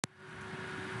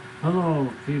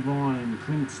Hello, people. I'm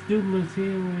Prince Douglas here,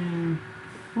 and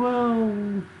well,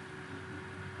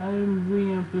 I'm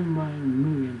revamping my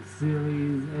movie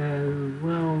series as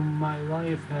well. My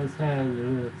life has had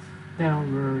a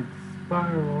downward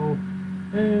spiral,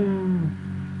 and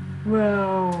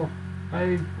well,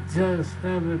 I just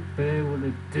haven't been able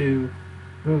to do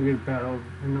movie battles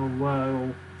in a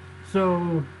while.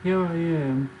 So here I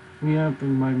am,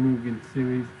 revamping my movie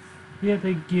series yet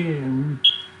again.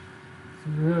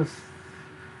 Just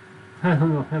I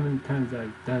don't know how many times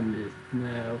I've done this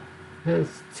now.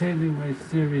 Just changing my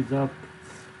series up.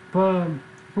 But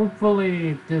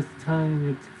hopefully this time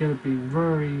it's gonna be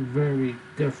very, very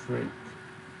different.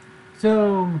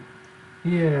 So,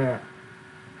 yeah.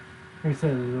 Like I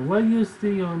said, what you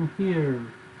see on here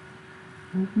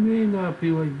may not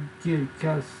be what you get,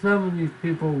 because some of these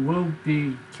people will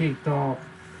be kicked off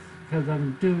because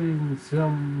I'm doing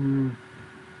some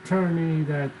tourney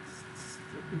that's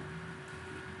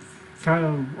kind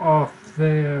of off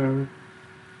there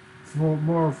for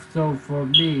more so for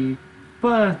me,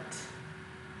 but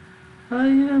I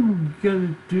am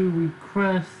gonna do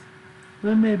requests.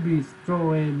 Let maybe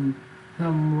throw in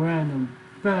some random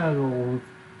battles.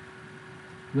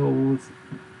 Those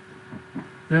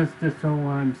that's just so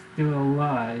I'm still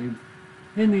alive.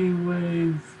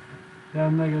 Anyways,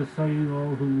 I'm not gonna show you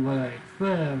all who what I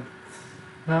said.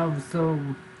 So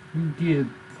you get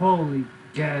probably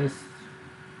guess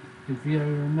if you're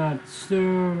not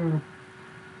sure.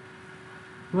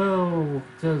 Well,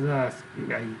 just ask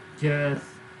me, I guess.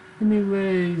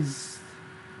 Anyways,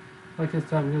 like I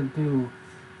said, I'm gonna do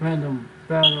random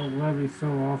battle every so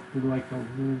often, like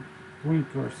a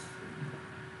week or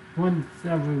once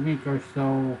every week or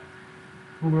so.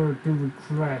 We're gonna do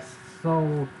requests.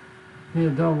 So, yeah,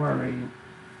 don't worry.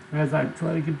 As I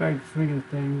try to get back to swing of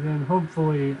things, and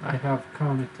hopefully I have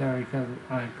commentary because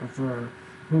I prefer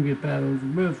movie battles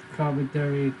with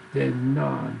commentary than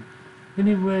none.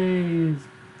 Anyways,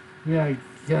 yeah, I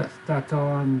guess that's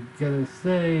all I'm gonna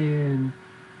say, and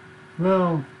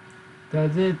well,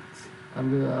 that's it.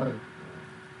 I'm gonna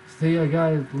see you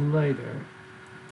guys later.